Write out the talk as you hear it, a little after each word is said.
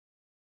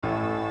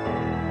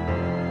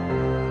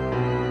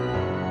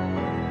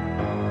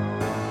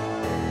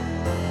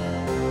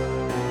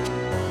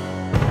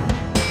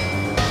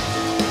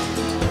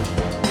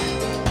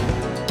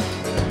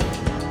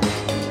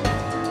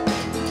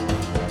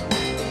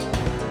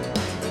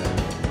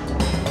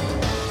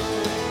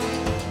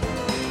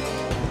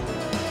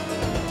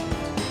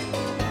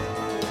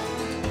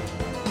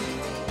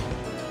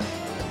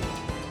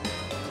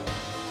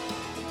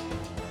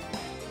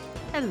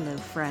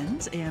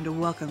friends, and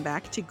welcome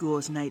back to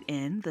Ghouls Night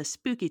In, the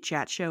spooky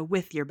chat show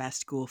with your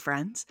best ghoul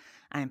friends.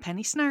 I'm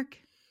Penny Snark.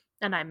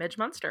 And I'm Midge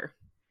Munster.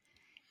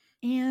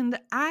 And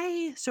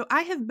I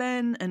have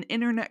been an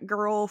internet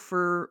girl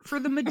for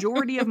the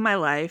majority of my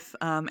life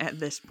at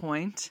this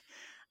point.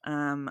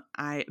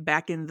 I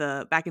back in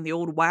the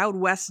old Wild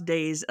West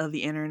days of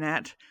the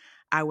internet,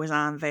 I was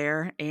on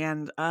there,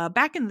 and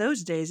back in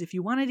those days, if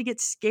you wanted to get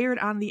scared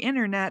on the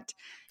internet,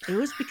 it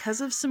was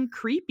because of some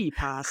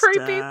creepypasta.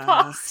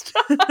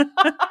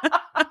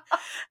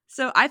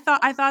 So I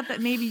thought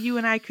that maybe you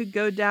and I could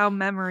go down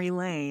memory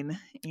lane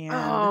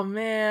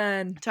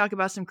and talk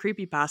about some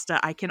creepypasta.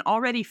 I can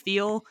already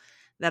feel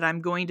that I'm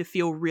going to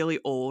feel really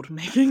old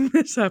making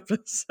this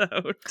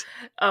episode.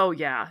 Oh,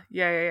 yeah.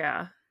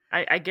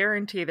 I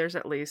guarantee there's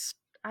at least,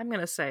 I'm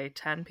going to say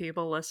 10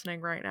 people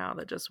listening right now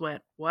that just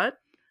went, what?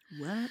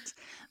 What?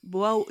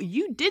 Well,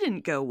 you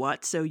didn't go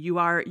what, so you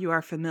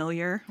are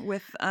familiar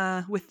with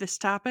this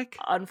topic?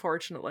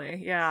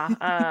 Unfortunately,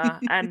 yeah.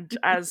 And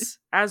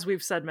as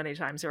we've said many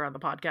times here on the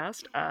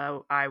podcast,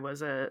 I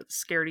was a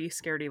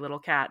scaredy little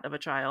cat of a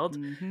child.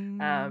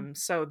 Mm-hmm.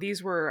 So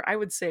these were, I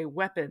would say,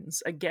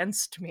 weapons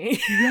against me.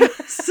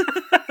 Yes.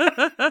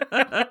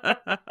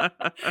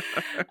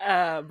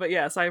 But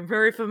yes, I'm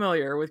very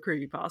familiar with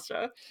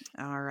creepypasta.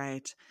 All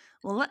right.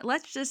 Well,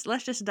 let's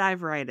just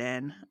dive right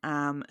in.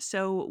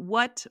 So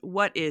what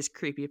is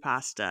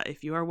creepypasta?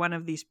 If you are one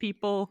of these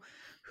people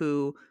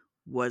who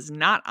was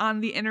not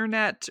on the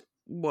internet,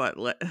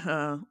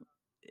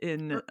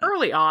 in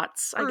early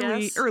aughts, I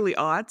guess. Early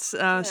aughts.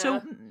 Yeah.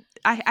 So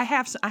I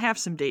have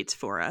some dates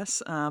for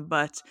us.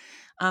 But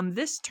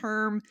this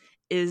term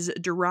is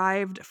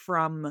derived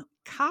from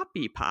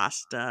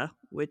copypasta,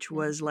 which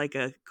was like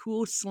a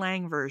cool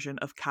slang version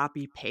of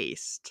copy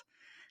paste.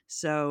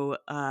 So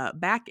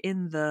back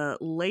in the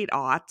late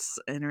aughts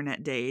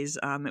internet days,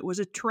 it was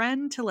a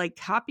trend to like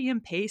copy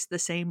and paste the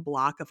same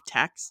block of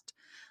text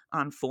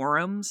on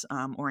forums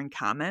or in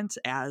comments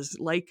as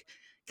like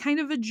kind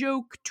of a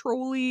joke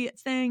trolly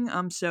thing.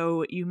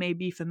 So you may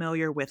be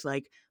familiar with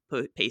like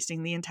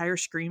pasting the entire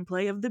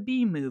screenplay of the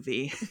Bee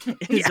Movie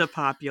is a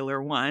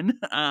popular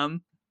one.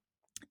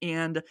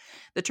 And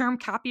the term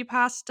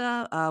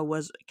copypasta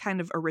was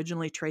kind of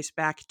originally traced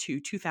back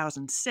to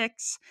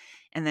 2006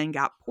 and then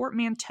got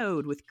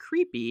portmanteaued with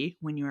creepy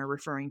when you are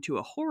referring to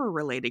a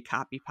horror-related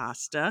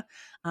copypasta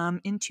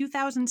in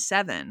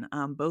 2007.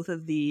 Both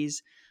of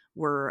these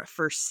were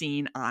first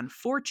seen on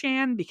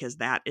 4chan because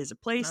that is a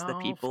place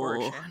that people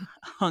 4chan.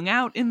 hung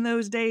out in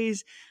those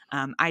days.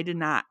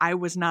 I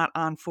was not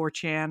on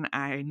 4chan.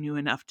 I knew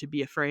enough to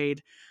be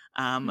afraid.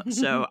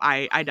 So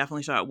I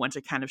definitely saw it once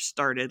it kind of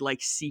started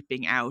like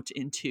seeping out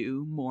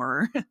into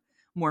more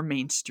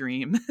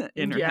mainstream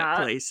internet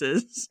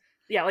places.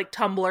 Yeah, like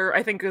Tumblr,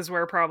 I think is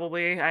where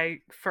probably I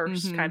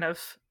first kind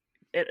of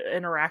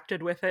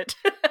interacted with it.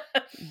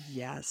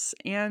 Yes,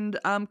 and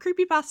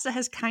creepypasta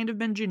has kind of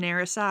been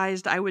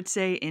genericized, I would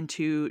say,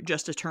 into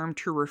just a term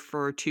to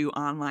refer to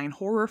online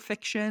horror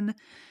fiction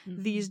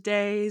these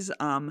days.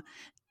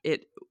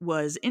 It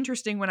was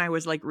interesting when I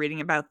was like reading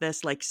about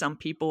this, like some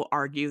people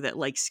argue that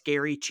like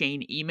scary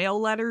chain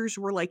email letters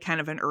were like kind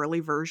of an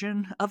early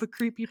version of a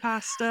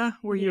creepypasta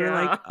where you're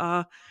like,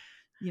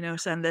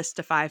 send this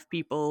to 5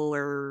 people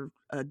or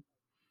a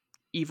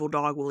evil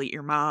dog will eat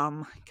your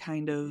mom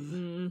kind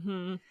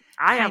of.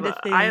 I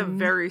have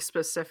very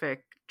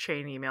specific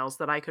chain emails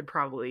that I could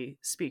probably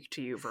speak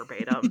to you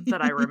verbatim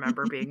that I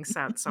remember being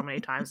sent so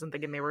many times and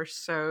thinking they were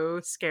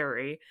so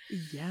scary.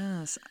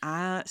 Yes.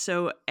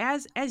 So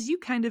as you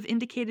kind of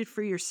indicated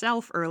for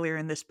yourself earlier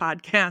in this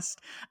podcast,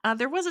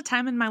 there was a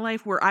time in my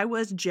life where I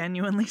was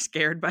genuinely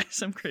scared by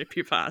some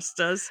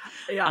creepypastas.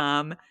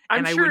 Yeah.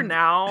 I'm sure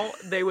now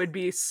they would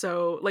be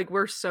so, like,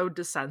 we're so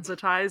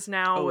desensitized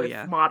now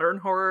with modern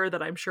horror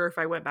that I'm sure if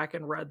I went back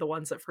and read the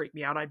ones that freaked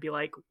me out, I'd be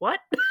like, what?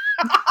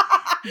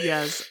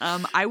 Yes.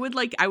 I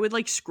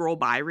would scroll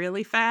by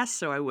really fast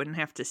so I wouldn't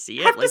have to see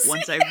it.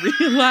 Once I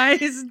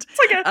realized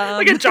it's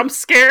like a jump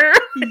scare.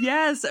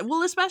 Yes.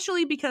 Well,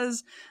 especially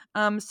because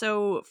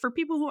so for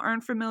people who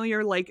aren't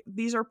familiar, like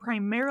these are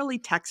primarily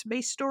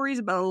text-based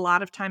stories, but a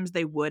lot of times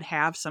they would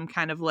have some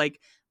kind of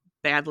like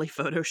badly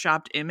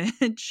photoshopped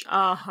image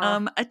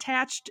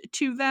attached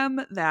to them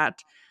that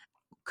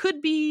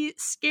could be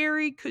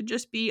scary, could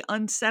just be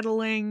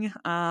unsettling.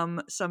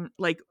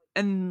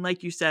 And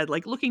like you said,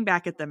 like looking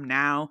back at them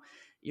now,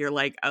 you're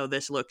like, oh,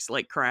 this looks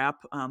like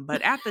crap.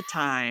 But at the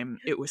time,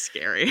 it was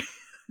scary.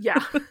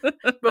 Yeah.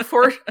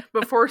 Before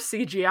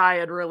CGI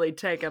had really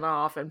taken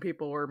off and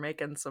people were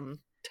making some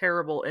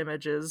terrible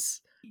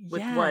images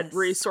with what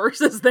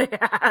resources they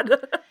had.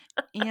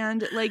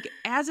 And like,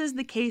 as is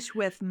the case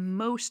with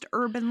most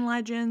urban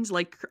legends,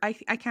 like I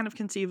kind of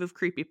conceive of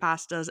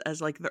creepypastas as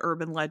like the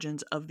urban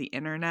legends of the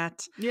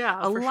internet. Yeah,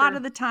 a lot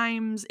of the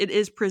times it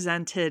is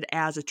presented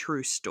as a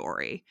true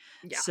story.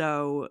 Yeah.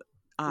 So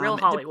Real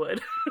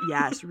Hollywood.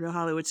 Yes, real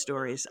Hollywood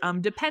stories.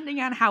 Depending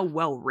on how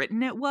well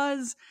written it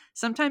was,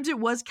 sometimes it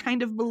was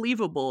kind of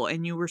believable,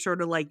 and you were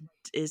sort of like,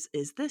 is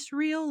this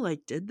real?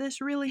 Like, did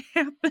this really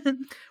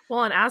happen?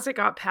 Well, and as it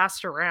got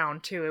passed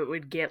around too, it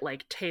would get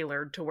like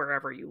tailored to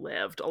wherever you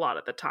lived a lot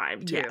of the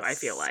time too. Yes. I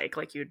feel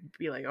like you'd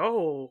be like,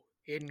 oh,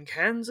 in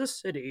Kansas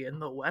City in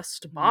the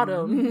West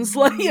Bottoms,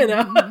 like, you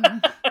know.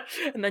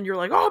 And then you're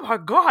like, oh my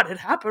God, it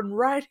happened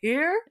right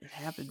here. It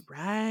happened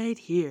right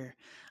here.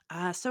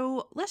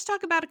 So let's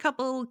talk about a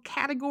couple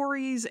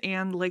categories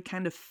and like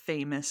kind of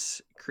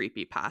famous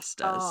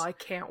creepypastas. Oh, I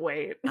can't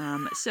wait.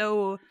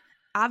 So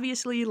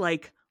obviously,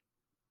 like,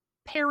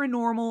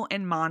 paranormal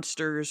and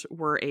monsters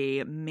were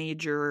a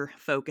major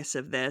focus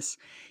of this,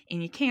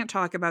 and you can't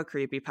talk about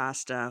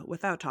creepypasta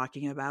without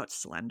talking about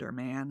Slender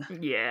Man.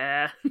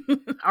 Yeah.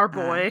 Our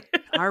boy.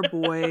 Our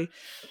boy.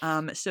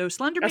 So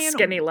Slender Man, a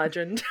skinny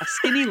legend. A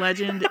skinny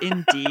legend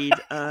indeed.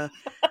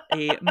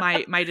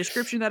 My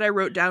description that I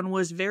wrote down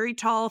was very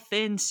tall,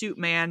 thin suit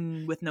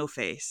man with no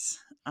face.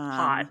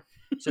 Hot.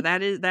 So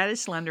that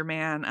is Slender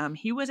Man.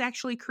 He was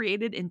actually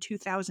created in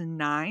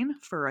 2009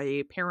 for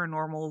a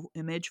paranormal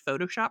image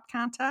Photoshop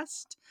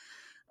contest,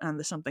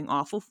 the Something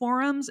Awful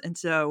forums, and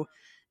so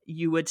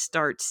you would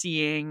start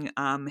seeing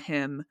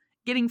him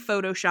getting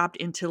photoshopped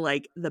into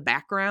like the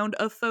background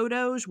of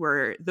photos,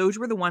 where those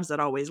were the ones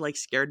that always like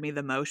scared me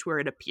the most, where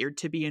it appeared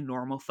to be a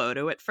normal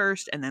photo at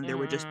first, and then there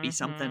would just be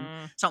something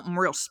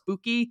real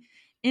spooky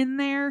in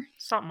there.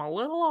 Something a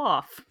little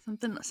off.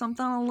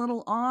 Something a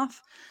little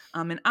off.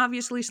 And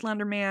obviously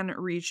Slender Man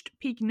reached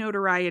peak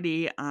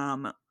notoriety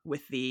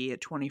with the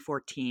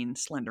 2014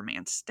 Slender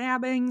Man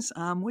stabbings,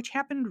 which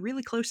happened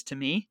really close to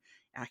me,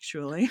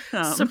 actually.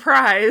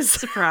 Surprise.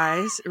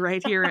 Surprise.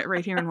 Right here in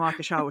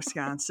Waukesha,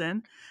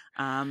 Wisconsin.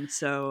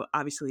 So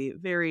obviously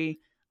very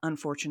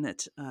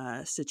unfortunate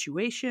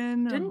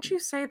situation. Didn't you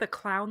say the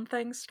clown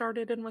thing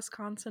started in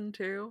Wisconsin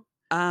too?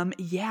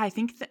 Yeah, I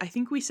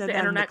think we said the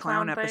that in the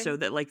clown thing? episode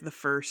that like the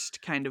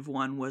first kind of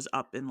one was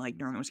up in like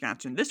northern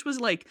Wisconsin. This was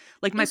like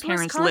my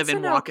parents live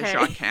in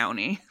Waukesha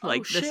County.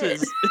 Like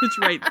shit.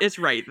 It's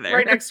right there.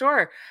 Right next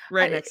door.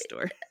 Next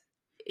door.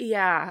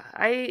 Yeah,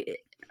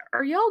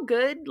 are y'all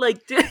good?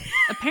 Like,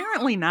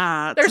 apparently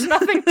not. There's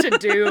nothing to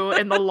do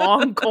in the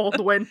long,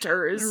 cold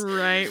winters.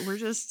 Right. We're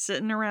just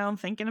sitting around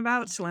thinking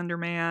about Slender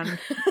Man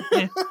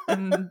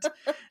and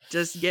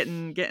just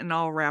getting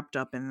all wrapped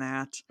up in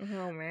that.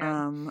 Oh,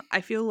 man.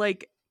 I feel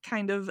like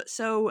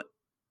so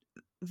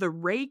The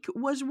Rake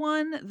was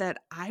one that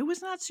I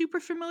was not super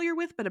familiar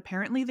with, but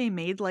apparently they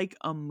made like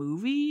a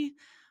movie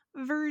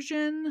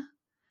version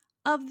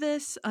of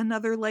this.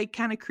 Another like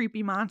kind of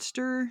creepy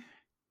monster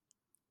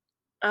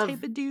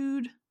type of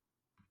dude.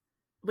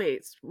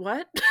 Wait,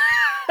 what?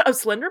 Of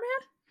Slender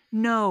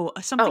Man? No,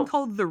 something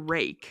called The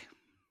Rake.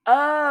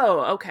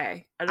 Oh,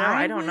 okay.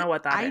 I don't know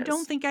what that is. I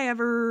don't think I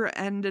ever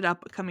ended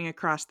up coming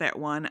across that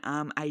one.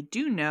 I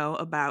do know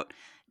about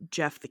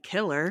Jeff the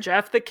Killer.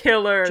 Jeff the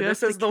Killer.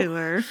 This was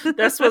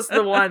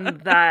the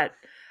one that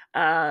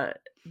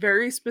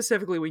very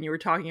specifically when you were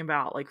talking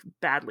about like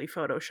badly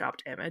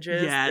photoshopped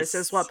images, this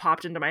is what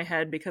popped into my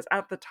head, because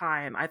at the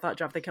time I thought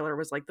Jeff the Killer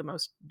was like the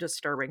most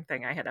disturbing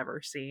thing I had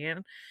ever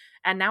seen.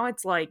 And now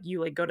it's like you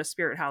like go to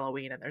Spirit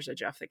Halloween and there's a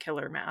Jeff the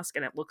Killer mask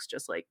and it looks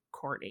just like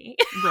corny.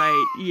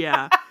 Right,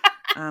 yeah.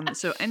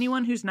 So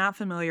anyone who's not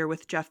familiar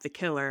with Jeff the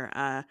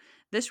Killer,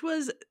 this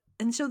is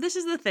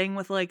the thing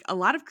with like a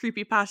lot of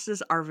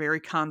creepypastas are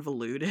very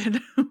convoluted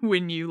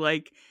when you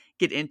like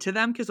get into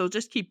them, because they'll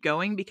just keep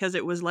going, because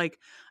it was like,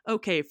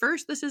 okay,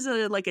 first this is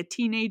a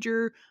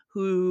teenager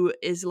who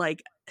is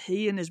like,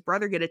 he and his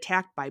brother get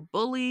attacked by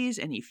bullies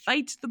and he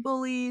fights the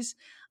bullies,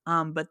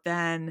 but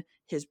then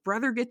his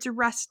brother gets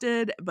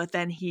arrested, but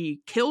then he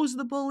kills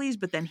the bullies,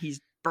 but then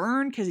he's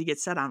burned because he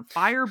gets set on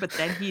fire, but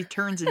then he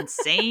turns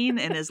insane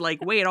and is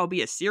like, wait, I'll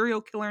be a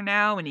serial killer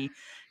now, and he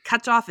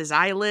cuts off his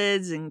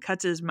eyelids and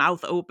cuts his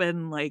mouth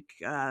open like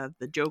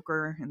the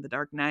Joker in The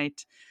Dark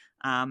Knight,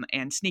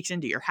 and sneaks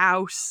into your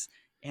house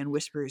and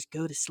whispers,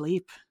 go to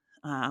sleep,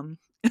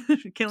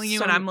 killing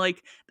you. And I'm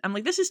like,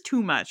 this is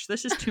too much.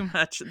 This is too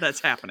much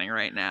that's happening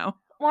right now.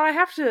 Well, I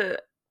have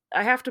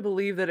to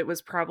believe that it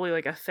was probably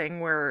like a thing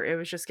where it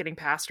was just getting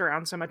passed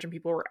around so much and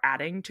people were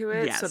adding to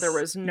it. Yes. So there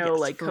was no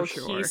like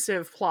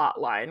cohesive plot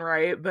line,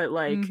 right? But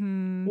like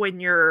when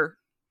you're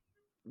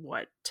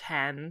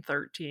 10,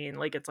 13,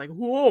 like it's like,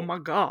 oh my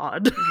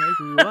God.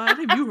 Like, what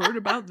have you heard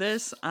about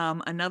this?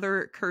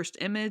 Another cursed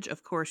image,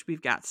 of course,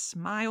 we've got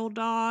Smile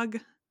Dog.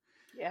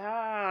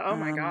 Yeah. Oh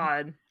my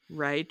God.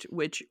 Right,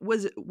 which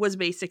was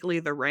basically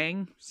The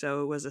Ring.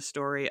 So it was a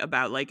story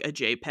about like a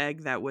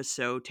JPEG that was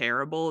so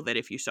terrible that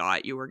if you saw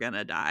it, you were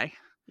gonna die.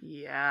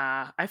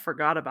 Yeah, I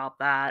forgot about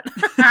that.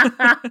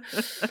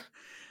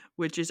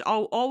 Which is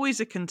always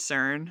a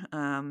concern,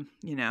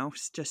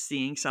 just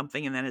seeing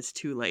something and then it's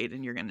too late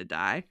and you're gonna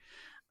die.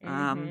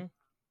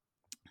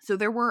 So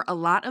there were a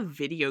lot of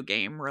video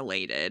game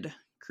related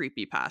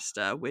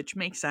creepypasta, which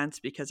makes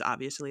sense because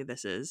obviously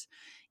this is,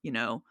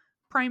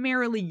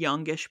 primarily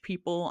youngish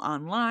people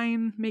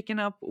online making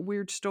up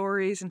weird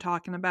stories and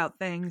talking about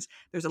things.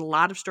 There's a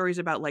lot of stories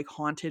about like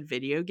haunted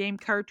video game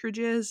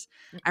cartridges.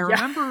 I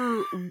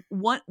remember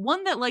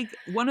one that like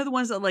one of the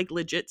ones that like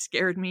legit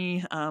scared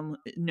me,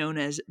 known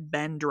as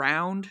Ben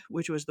Drowned,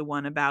 which was the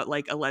one about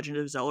like a Legend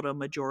of Zelda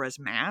Majora's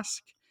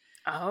Mask.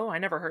 Oh, I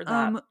never heard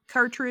that.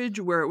 Cartridge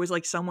where it was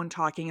like someone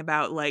talking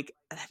about like,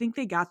 I think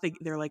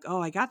they're like,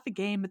 oh, I got the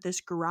game at this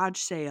garage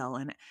sale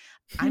and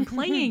I'm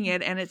playing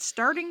it and it's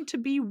starting to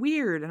be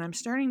weird and I'm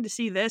starting to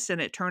see this,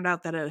 and it turned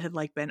out that it had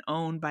like been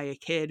owned by a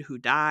kid who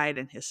died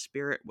and his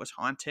spirit was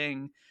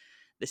haunting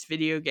this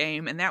video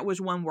game. And that was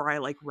one where I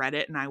like read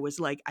it and I was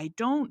like, I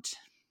don't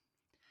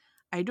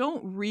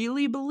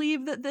really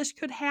believe that this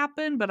could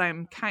happen, but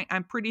I'm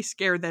pretty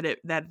scared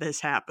that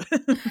this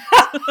happened.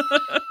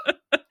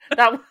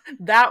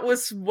 That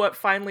was what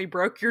finally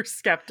broke your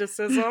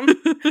skepticism.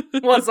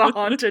 Was a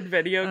haunted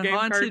video game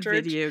haunted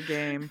cartridge. Video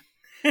game.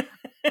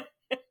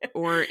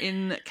 Or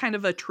in kind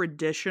of a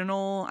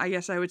traditional, I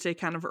guess I would say,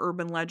 kind of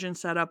urban legend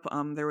setup,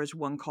 there was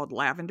one called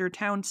Lavender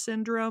Town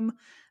Syndrome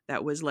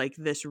that was like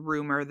this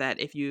rumor that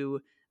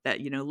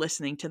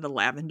listening to the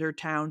Lavender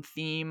Town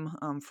theme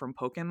from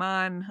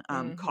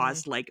Pokemon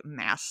caused like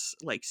mass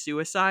like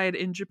suicide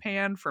in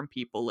Japan from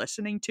people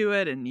listening to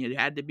it, and you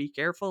had to be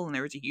careful, and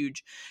there was a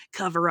huge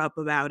cover up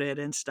about it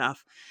and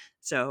stuff.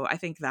 So I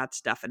think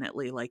that's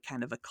definitely like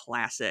kind of a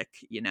classic,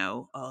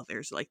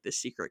 there's like this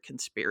secret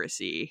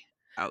conspiracy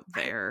out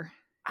there.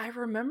 I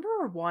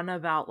remember one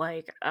about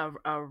like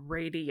a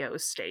radio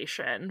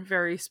station,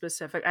 very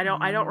specific. I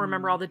don't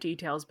remember all the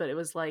details, but it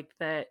was like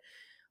that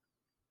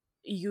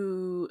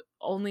you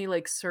only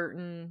like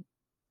certain,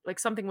 like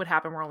something would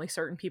happen where only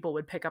certain people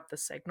would pick up the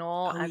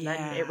signal,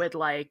 then it would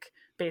like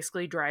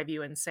basically drive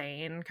you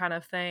insane kind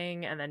of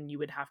thing, and then you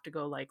would have to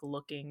go like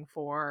looking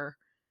for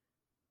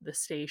the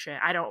station.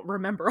 I don't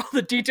remember all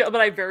the detail,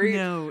 but I very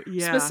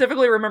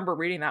specifically remember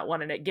reading that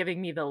one and it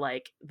giving me the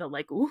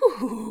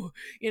ooh,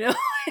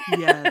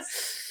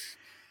 Yes.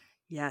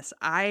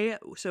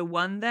 So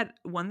one that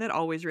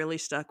always really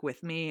stuck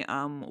with me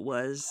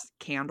was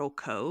Candle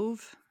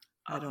Cove.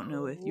 I don't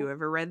know if you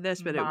ever read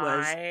this, but it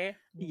was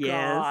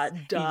yes.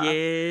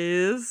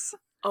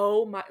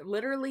 Oh my,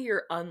 literally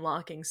you're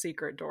unlocking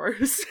secret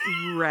doors.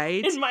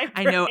 Right. In my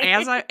brain. I know,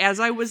 as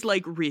I was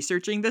like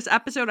researching this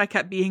episode, I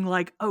kept being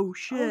like, oh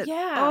shit. Oh,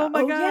 yeah. Oh my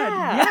god.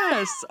 Yeah.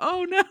 Yes.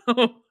 Oh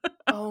no.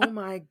 Oh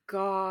my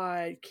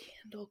god.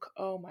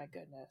 Oh my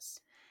goodness.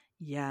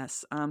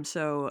 Yes.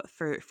 So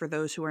for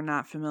those who are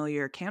not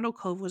familiar, Candle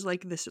Cove was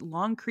like this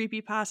long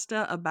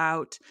creepypasta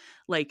about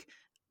like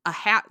a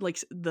hat, like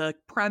the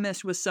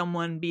premise was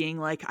someone being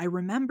like, I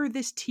remember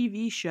this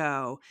TV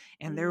show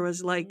and there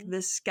was like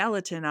this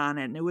skeleton on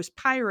it and it was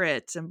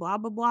pirates and blah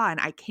blah blah, and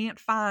I can't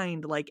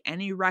find like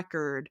any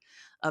record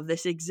of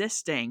this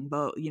existing,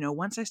 but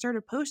once I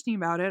started posting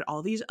about it,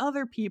 all these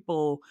other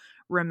people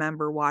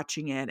remember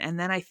watching it. And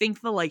then I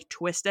think the like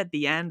twist at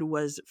the end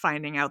was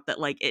finding out that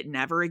like it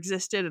never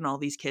existed and all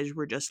these kids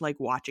were just like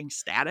watching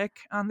static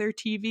on their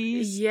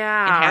TVs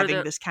and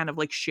having this kind of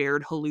like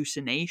shared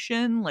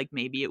hallucination, like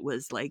maybe it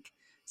was like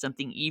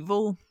something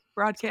evil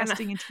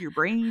broadcasting into your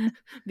brain.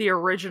 The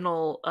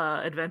original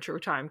Adventure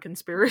Time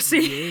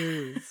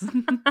conspiracy. Yes.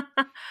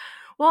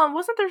 Well,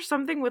 wasn't there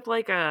something with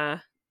like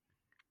a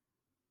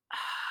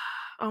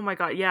oh my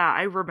god, yeah,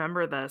 I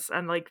remember this,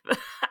 and like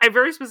I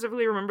very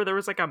specifically remember there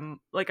was like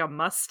a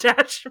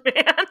mustache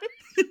man,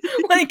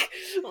 like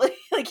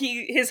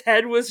his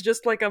head was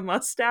just like a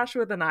mustache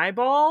with an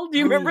eyeball. Do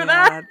you remember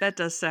that? That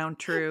does sound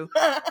true.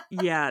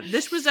 Yeah,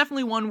 this was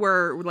definitely one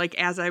where like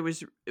as I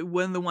was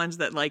one of the ones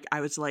that like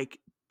I was like,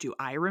 do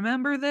I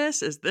remember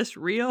this? Is this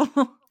real?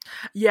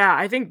 Yeah,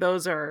 I think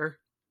those are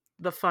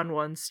the fun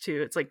ones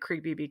too. It's like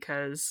creepy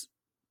because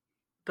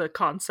the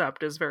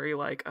concept is very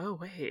like, oh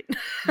wait,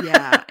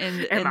 yeah,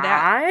 and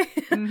that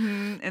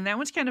and that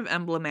one's kind of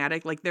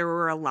emblematic. Like there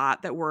were a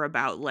lot that were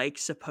about like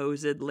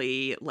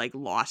supposedly like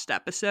lost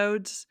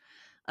episodes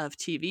of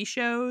TV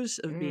shows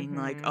of being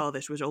like, oh,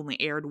 this was only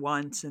aired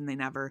once and they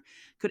never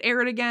could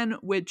air it again,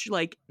 which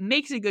like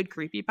makes a good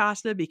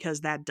creepypasta because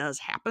that does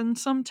happen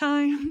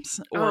sometimes.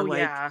 Or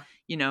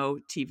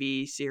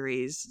TV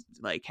series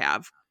like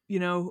have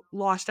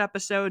lost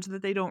episodes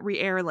that they don't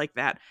re-air, like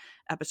that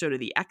episode of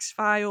the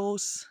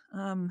X-Files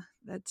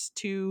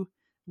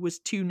was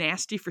too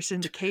nasty for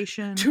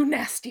syndication, too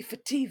nasty for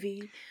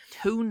TV.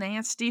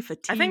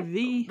 I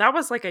think that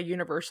was like a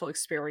universal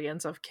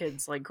experience of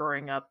kids like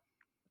growing up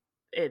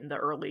in the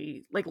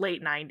early like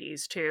late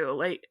 90s too.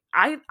 Like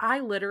I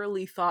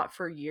literally thought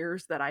for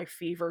years that I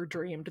fever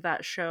dreamed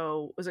that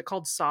show. Was it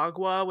called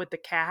Sagwa with the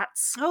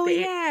cats? Oh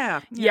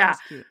yeah.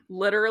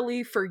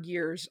 Literally for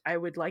years I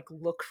would like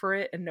look for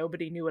it and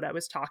nobody knew what I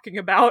was talking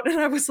about, and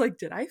I was like,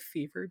 did I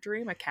fever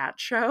dream a cat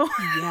show?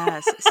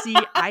 Yes. See,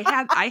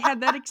 I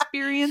had that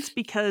experience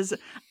because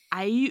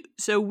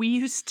We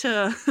used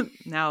to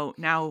now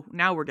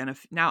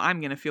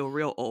I'm gonna feel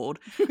real old.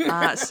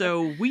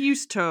 So we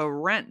used to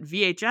rent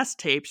VHS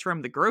tapes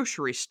from the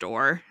grocery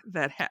store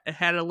that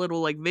had a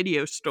little like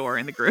video store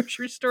in the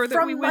grocery store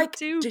that we went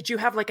to. Did you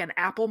have like an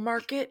Apple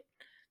Market?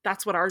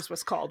 That's what ours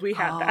was called. We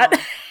had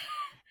that.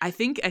 I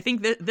think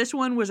this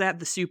one was at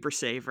the Super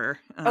Saver.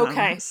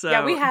 Okay. So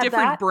yeah, we had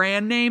different that.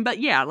 brand name, but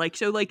yeah, like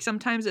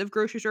sometimes a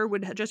grocery store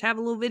would just have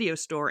a little video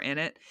store in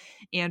it,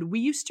 and we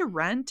used to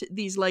rent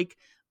these like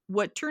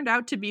what turned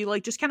out to be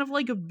like just kind of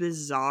like a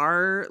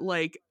bizarre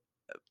like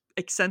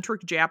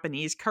eccentric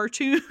Japanese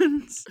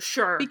cartoons.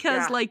 Sure.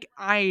 Because like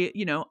I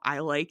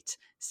liked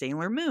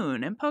Sailor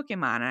Moon and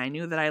Pokemon, and I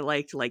knew that I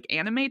liked like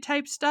anime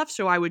type stuff,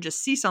 so I would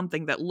just see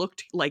something that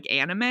looked like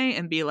anime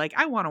and be like,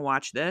 I want to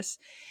watch this.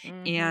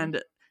 Mm-hmm.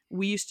 And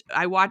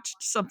I watched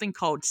something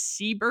called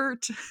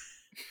Seabert,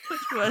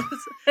 which was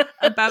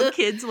about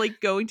kids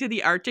like going to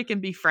the Arctic and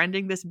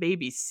befriending this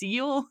baby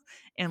seal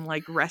and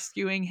like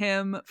rescuing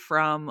him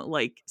from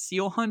like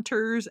seal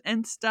hunters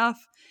and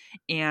stuff.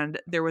 And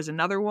there was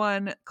another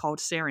one called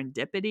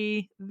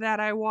Serendipity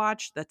that I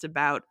watched that's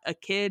about a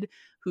kid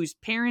whose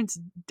parents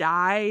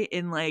die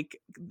in like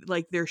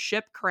their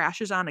ship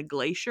crashes on a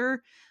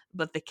glacier,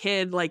 but the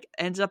kid like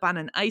ends up on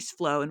an ice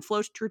floe and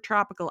floats to a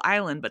tropical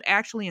island, but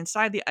actually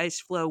inside the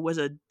ice floe was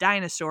a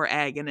dinosaur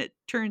egg, and it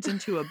turns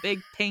into a big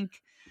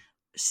pink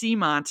sea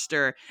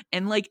monster.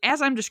 And like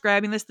as I'm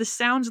describing this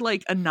sounds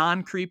like a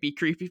non-creepy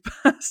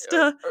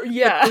creepypasta.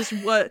 Yeah.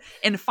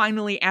 And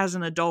finally as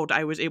an adult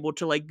I was able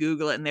to like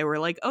Google it, and they were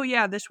like, oh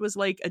yeah, this was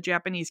like a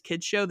Japanese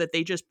kids show that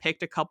they just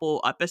picked a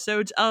couple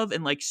episodes of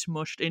and like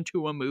smushed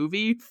into a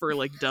movie for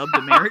like dubbed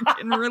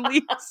American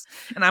release.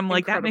 And I'm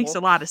like, Incredible. That makes a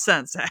lot of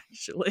sense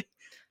actually.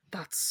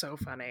 That's so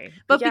funny.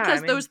 But yeah,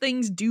 because those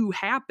things do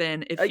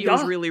happen, it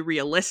feels really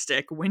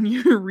realistic when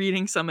you're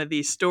reading some of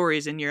these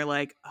stories and you're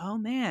like, oh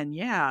man,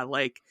 yeah,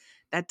 like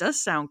that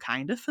does sound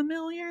kind of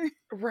familiar.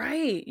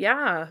 Right.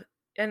 Yeah.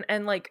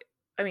 And like,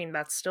 I mean,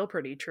 that's still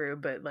pretty true,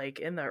 but like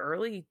in the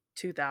early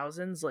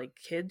 2000s, like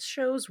kids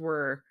shows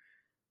were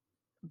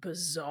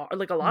bizarre.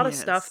 Like a lot of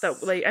stuff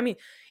that like, I mean,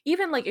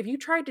 even like if you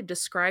tried to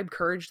describe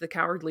Courage the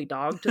Cowardly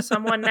Dog to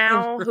someone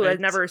now right. who had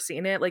never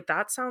seen it, like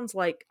that sounds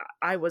like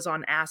I was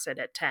on acid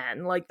at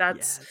 10. Like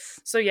that's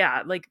so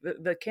yeah, like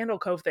the Candle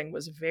Cove thing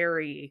was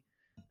very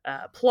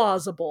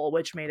plausible,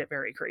 which made it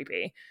very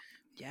creepy.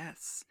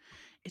 Yes.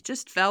 It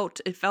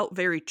felt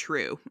very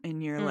true,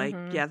 and you're like,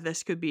 yeah,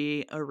 this could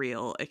be a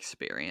real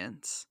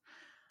experience.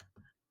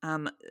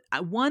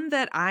 One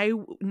that I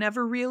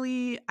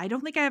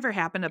don't think I ever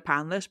happened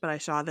upon this, but I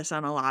saw this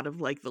on a lot of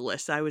like the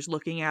lists I was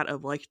looking at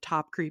of like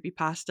top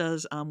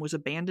creepypastas, was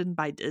Abandoned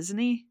by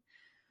Disney,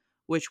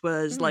 which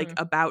was like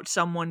about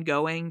someone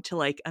going to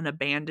like an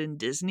abandoned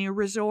Disney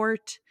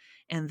resort,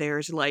 and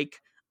there's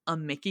like a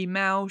Mickey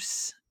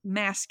Mouse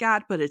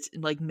mascot, but it's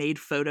like made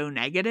photo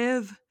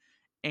negative,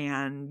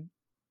 and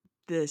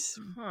this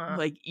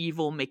like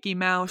evil Mickey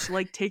Mouse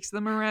like takes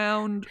them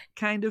around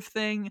kind of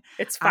thing.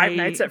 It's Five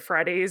Nights at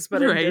Freddy's,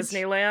 but right, in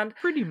Disneyland.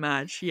 Pretty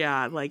much,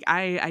 yeah. Like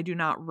I do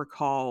not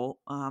recall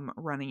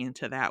running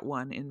into that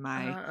one in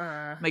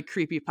my my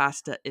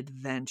creepypasta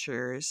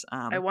adventures.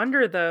 I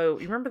wonder though,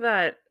 you remember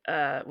that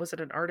was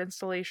it an art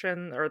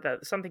installation or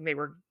that something they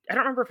were, I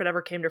don't remember if it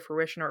ever came to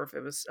fruition or if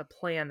it was a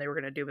plan they were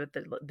going to do with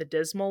the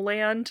Dismal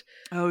Land.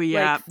 Oh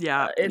yeah, like,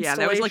 yeah,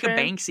 that was like a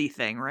Banksy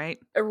thing, right?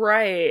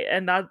 Right,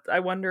 and that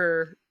I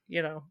wonder,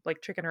 you know,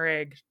 like chicken or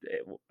egg.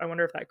 I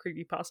wonder if that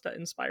creepypasta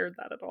inspired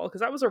that at all,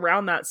 because that was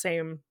around that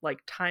same like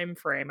time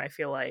frame. I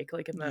feel like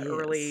in the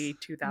early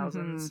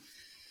 2000s.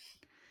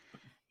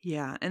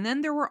 Yeah, and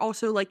then there were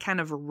also like kind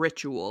of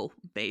ritual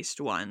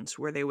based ones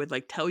where they would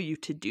like tell you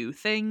to do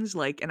things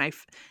like, and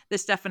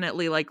this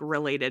definitely like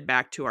related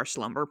back to our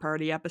slumber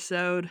party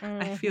episode.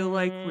 I feel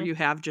like where you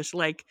have just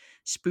like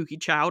spooky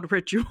child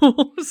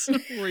rituals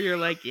where you're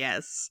like,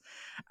 yes,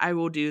 I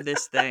will do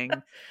this thing.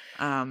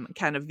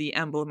 Kind of the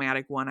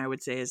emblematic one I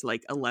would say is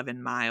like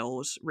 11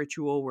 miles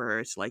ritual, where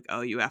it's like,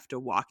 oh, you have to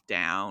walk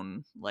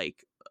down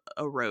like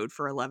a road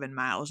for 11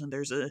 miles and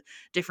there's a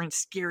different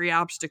scary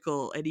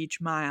obstacle at each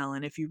mile,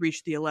 and if you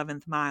reach the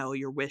 11th mile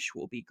your wish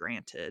will be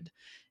granted,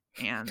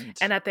 and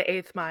at the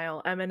 8th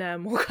mile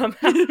Eminem will come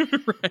out.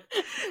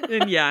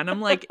 Right. And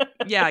I'm like,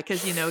 yeah,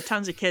 because you know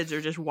tons of kids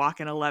are just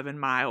walking 11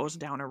 miles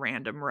down a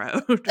random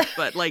road,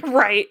 but like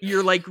right,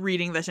 you're like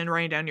reading this and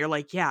writing down, you're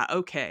like, yeah,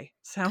 okay,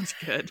 sounds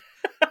good.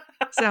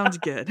 Sounds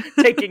good.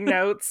 Taking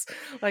notes.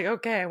 Like,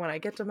 okay, when I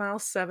get to mile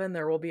 7,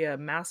 there will be a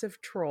massive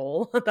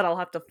troll that I'll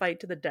have to fight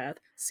to the death.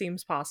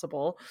 Seems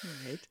possible.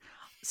 Right.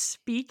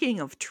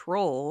 Speaking of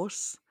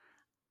trolls,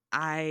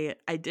 I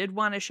did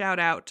want to shout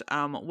out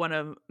one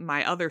of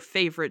my other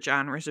favorite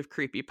genres of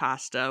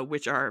creepypasta,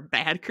 which are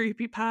bad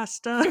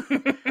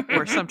creepypasta,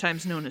 or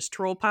sometimes known as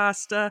troll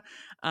pasta.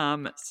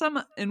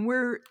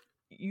 Where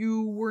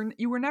you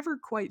were never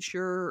quite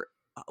sure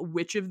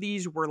which of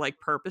these were like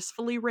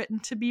purposefully written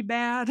to be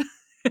bad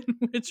and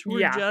which were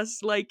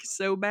just like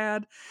so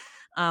bad.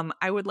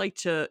 I would like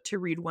to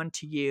read one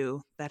to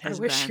you that has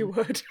been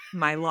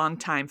my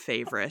longtime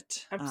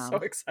favorite. I'm so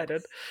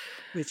excited.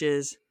 Which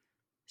is,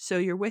 so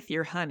you're with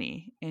your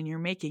honey and you're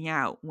making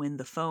out when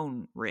the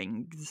phone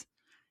rings.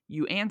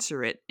 You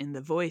answer it and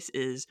the voice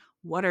is,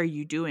 "What are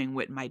you doing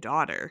with my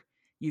daughter?"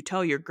 You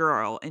tell your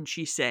girl and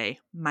she say,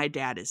 "My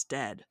dad is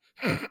dead."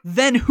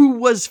 Then who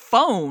was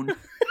phone?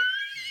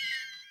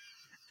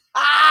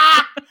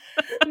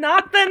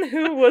 Not then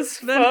who was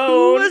phone. Then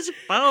who was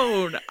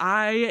phone?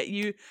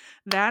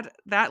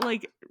 That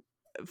like,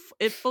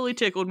 it fully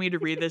tickled me to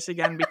read this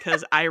again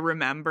because I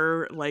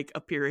remember like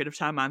a period of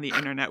time on the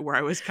internet where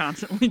I was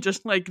constantly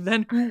just like,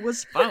 then who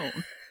was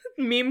phone?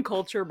 Meme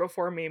culture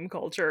before meme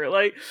culture.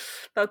 Like,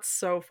 that's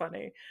so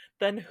funny.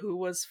 Then who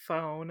was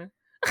phone?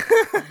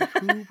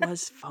 Who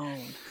was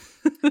phone?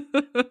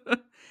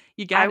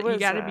 You got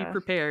to be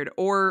prepared.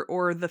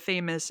 Or the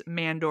famous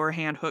man door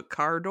hand hook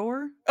car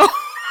door.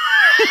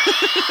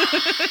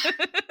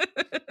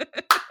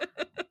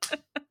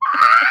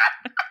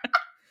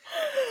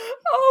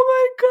 Oh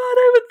my god,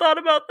 I haven't thought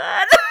about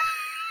that.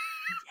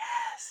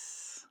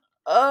 Yes.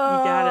 You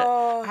got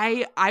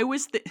it. I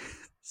was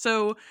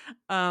so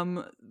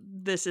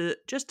this is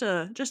just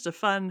a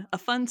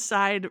fun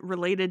side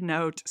related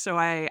note. So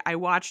I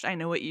watched I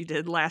Know What You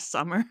Did Last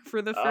Summer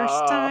for the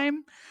first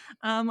time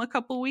a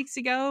couple weeks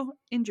ago.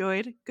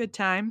 Enjoyed, good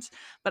times,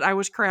 but I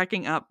was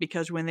cracking up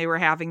because when they were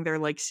having their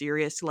like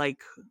serious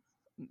like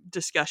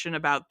discussion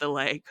about the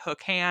like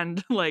hook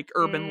hand like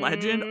urban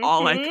legend,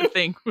 all I could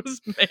think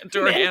was man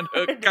door hand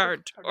hook car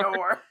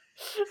door.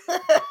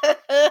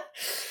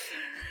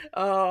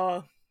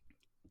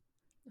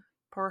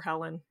 Poor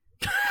Helen.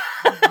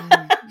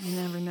 You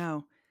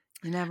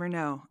never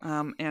know.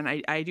 And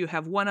I do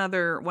have one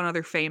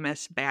other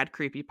famous bad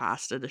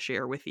creepypasta to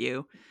share with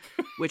you,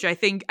 which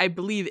I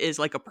believe is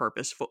like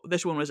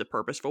this one was a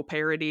purposeful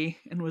parody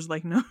and was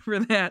like known for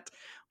that,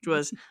 which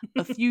was,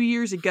 a few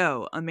years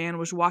ago, a man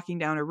was walking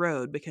down a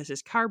road because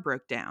his car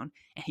broke down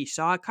and he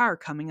saw a car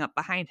coming up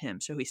behind him,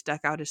 so he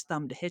stuck out his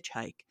thumb to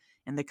hitchhike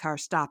and the car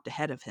stopped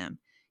ahead of him.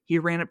 He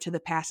ran up to the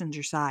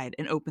passenger side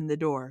and opened the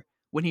door.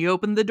 When he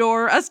opened the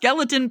door, a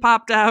skeleton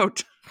popped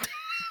out.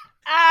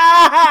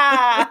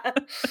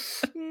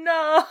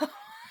 No,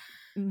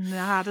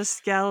 not a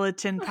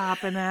skeleton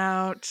popping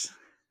out.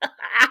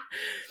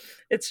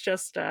 It's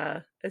just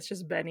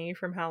Benny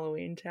from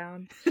Halloween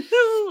Town.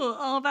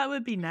 Oh, that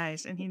would be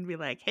nice. And he'd be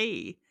like,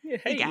 hey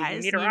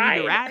guys, you need a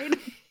ride?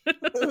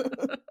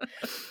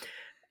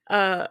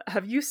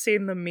 Have you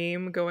seen the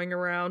meme going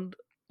around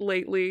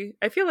lately?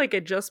 I feel like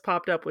it just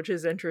popped up, which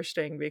is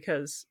interesting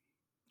because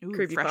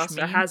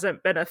creepypasta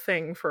hasn't been a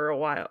thing for a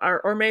while,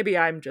 or maybe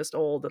I'm just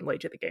old and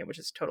late to the game, which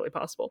is totally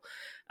possible.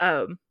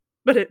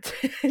 But it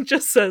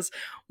just says,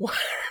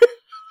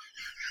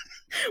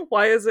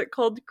 why is it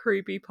called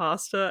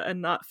creepypasta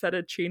and not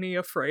fettuccine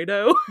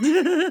Alfredo?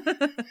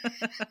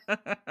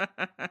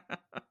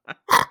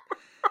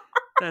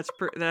 That's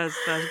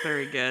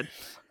very good.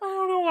 I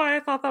don't know why I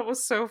thought that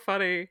was so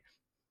funny.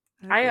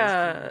 That is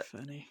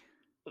very funny.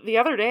 The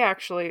other day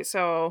actually,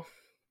 so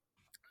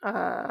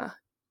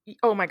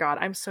oh my god,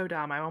 I'm so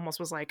dumb. I almost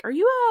was like, are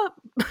you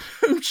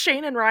a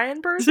Shane and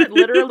Ryan person?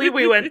 Literally,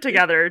 we went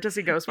together to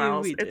see Ghost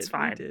Files. Yeah, it's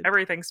fine.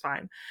 Everything's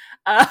fine.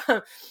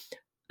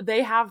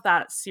 They have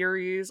that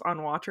series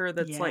on Watcher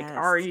that's like,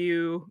 Are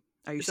you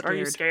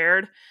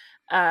scared?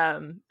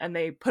 And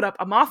they put up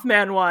a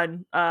Mothman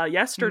one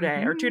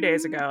yesterday or 2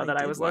 days ago that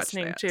I was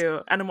listening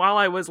to. And while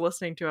I was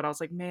listening to it, I was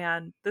like,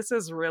 man, this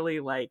is really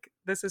like,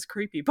 this is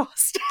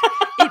creepypasta.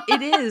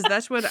 It is.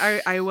 That's what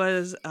I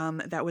was,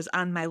 that was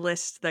on my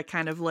list, that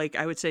kind of like,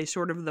 I would say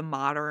sort of the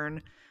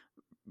modern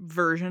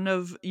version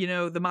of,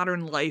 the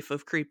modern life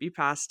of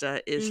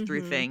creepypasta is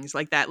through things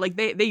like that. Like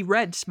they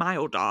read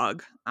Smile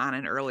Dog on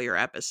an earlier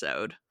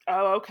episode.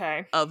 Oh,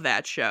 okay. Of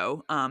that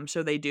show.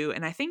 So they do,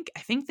 and I think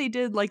they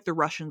did like the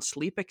Russian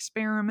sleep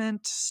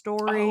experiment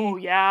story. Oh,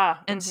 yeah.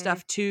 And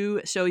stuff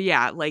too. So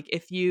yeah, like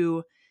if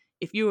you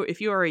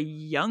are a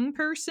young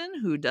person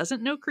who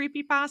doesn't know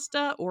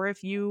creepypasta, or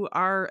if you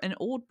are an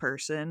old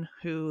person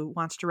who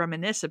wants to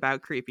reminisce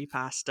about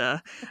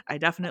creepypasta, I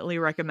definitely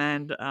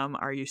recommend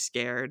Are You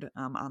Scared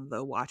on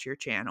the Watcher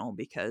channel,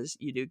 because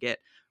you do get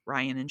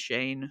Ryan and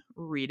Shane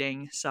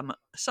reading some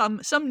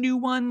new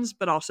ones,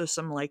 but also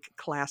some like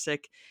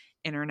classic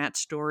internet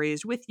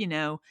stories with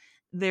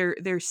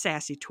their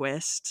sassy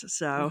twist.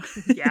 So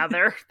yeah,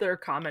 their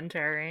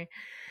commentary.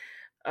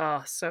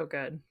 Oh, so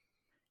good.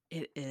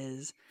 It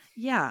is.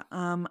 Yeah,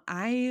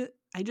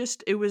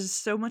 it was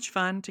so much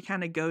fun to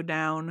kind of go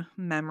down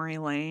memory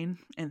lane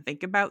and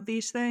think about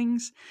these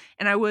things.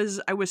 And I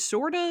was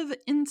sort of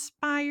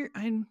inspired.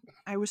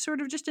 I was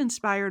sort of just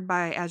inspired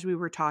by, as we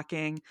were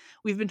talking,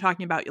 we've been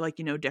talking about like,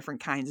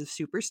 different kinds of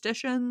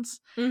superstitions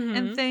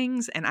and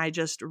things. And I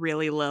just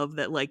really love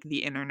that like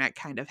the internet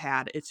kind of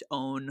had its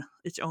own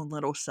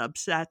little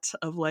subset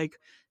of like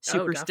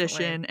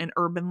superstition and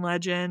urban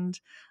legend.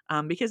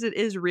 Because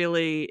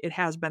it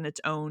has been its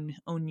own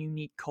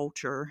unique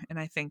culture. And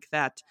I think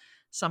that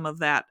some of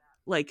that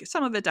like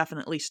some of it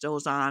definitely still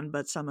is on,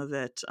 but some of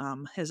it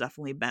has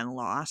definitely been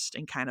lost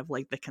in kind of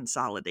like the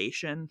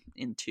consolidation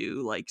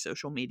into like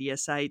social media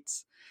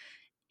sites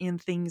and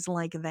things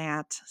like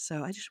that.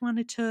 So I just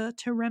wanted to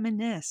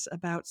reminisce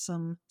about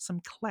some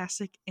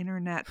classic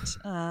internet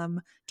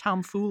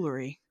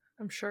tomfoolery.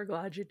 I'm sure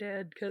glad you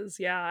did, because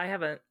I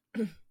haven't.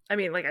 I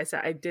mean, like I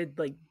said, I did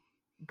like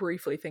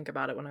briefly think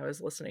about it when I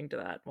was listening to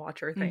that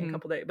Watcher thing a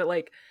couple days, but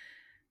like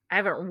I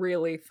haven't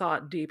really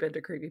thought deep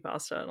into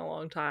creepypasta in a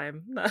long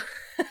time.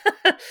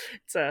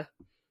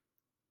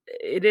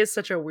 It is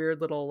such a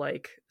weird little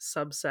like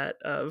subset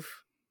of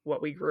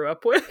what we grew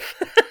up with.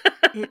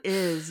 It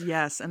is,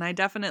 yes. And I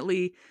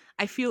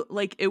feel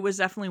like it was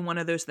definitely one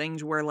of those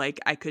things where like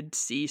I could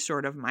see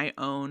sort of my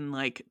own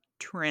like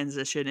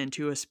transition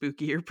into a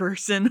spookier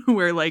person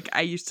where like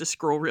I used to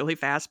scroll really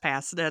fast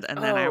past it, and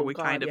then I would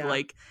kind of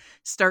like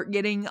start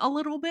getting a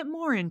little bit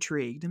more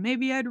intrigued, and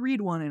maybe I'd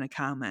read one in a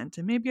comment,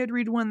 and maybe I'd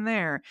read one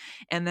there,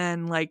 and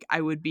then like I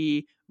would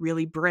be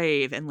really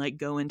brave and like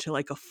go into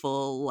like a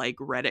full like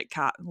Reddit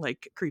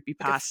like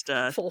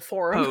creepypasta like full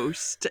forum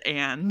post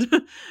and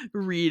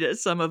read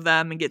some of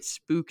them and get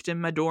spooked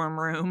in my dorm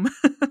room.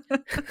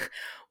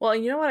 Well,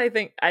 you know what I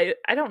think? I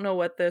don't know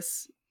what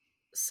this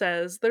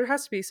says. There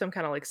has to be some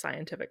kind of like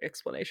scientific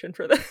explanation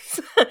for this.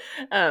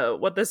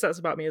 What this says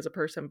about me as a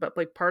person, but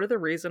like part of the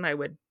reason I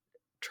would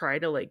try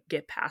to like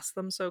get past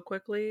them so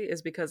quickly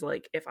is because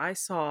like if I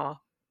saw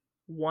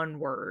one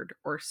word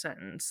or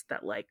sentence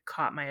that like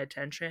caught my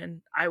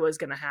attention, I was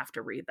gonna have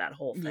to read that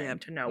whole thing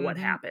to know what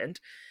happened.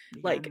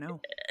 Like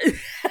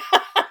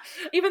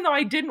even though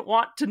I didn't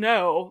want to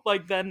know,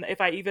 like then if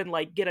I even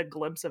like get a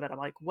glimpse of it, I'm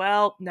like,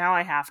 well, now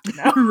I have to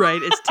know. Right.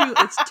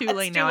 It's too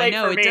late now. I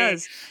know it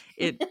does.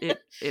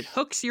 It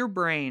hooks your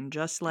brain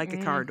just like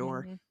a car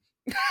door.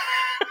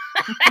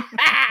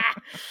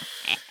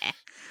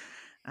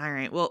 All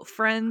right. Well,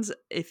 friends,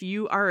 if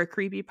you are a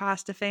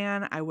creepypasta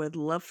fan, I would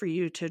love for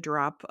you to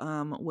drop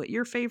what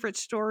your favorite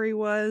story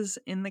was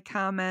in the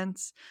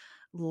comments.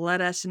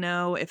 Let us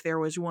know if there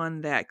was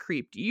one that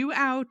creeped you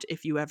out,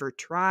 if you ever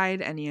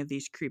tried any of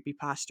these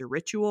creepypasta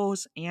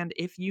rituals, and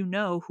if you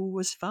know who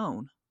was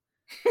phone.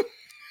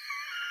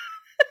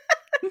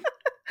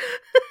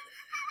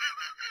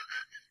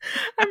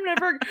 I'm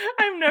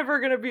never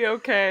gonna be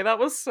okay. That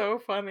was so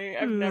funny.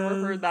 I've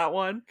never heard that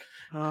one.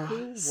 Oh,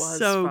 who was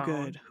so phone?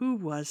 Good. Who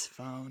was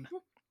phone?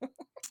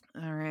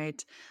 All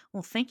right.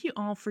 Well, thank you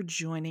all for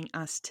joining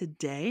us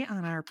today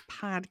on our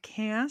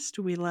podcast.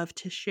 We love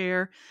to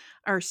share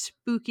our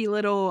spooky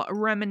little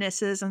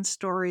reminiscences and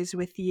stories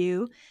with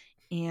you.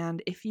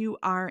 And if you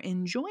are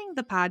enjoying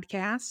the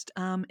podcast,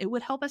 it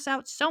would help us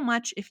out so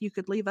much if you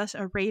could leave us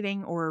a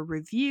rating or a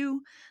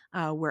review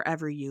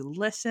wherever you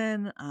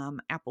listen.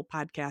 Apple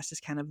Podcast is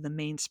kind of the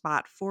main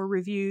spot for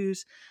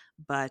reviews,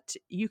 but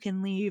you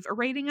can leave a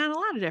rating on a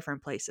lot of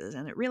different places,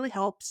 and it really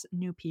helps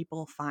new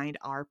people find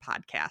our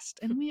podcast,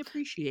 and we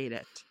appreciate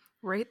it.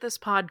 Rate this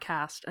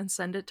podcast and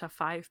send it to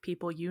 5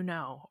 people you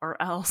know, or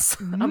else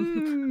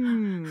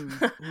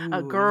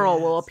a girl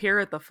will appear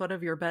at the foot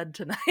of your bed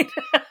tonight.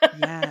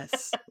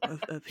 Yes,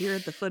 appear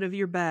at the foot of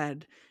your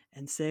bed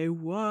and say,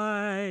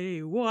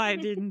 why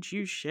didn't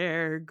you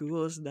share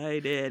Ghouls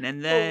Night In?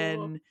 And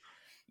then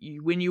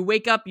when you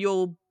wake up,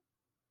 you'll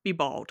be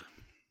bald.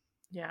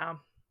 Yeah.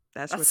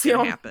 That's what's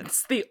going to happen.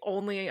 It's the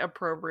only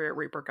appropriate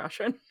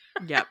repercussion.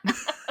 Yep.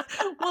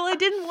 Well, I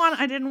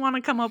didn't want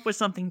to come up with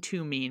something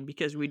too mean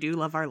because we do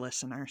love our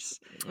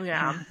listeners.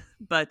 Yeah.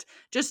 But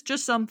just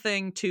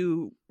something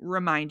to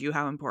remind you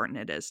how important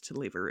it is to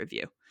leave a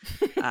review.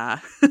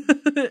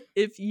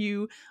 If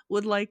you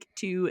would like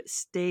to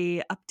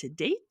stay up to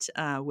date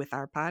with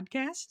our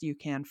podcast, you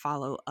can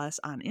follow us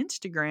on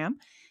Instagram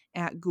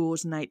at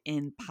Ghouls Night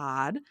In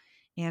Pod.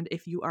 And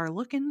if you are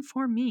looking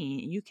for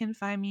me, you can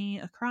find me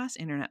across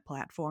internet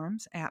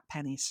platforms at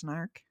Penny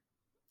Snark.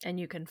 And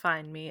you can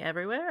find me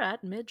everywhere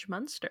at Midge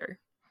Munster.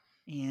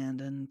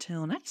 And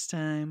until next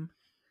time,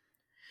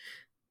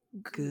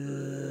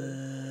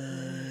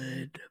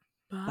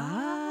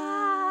 goodbye.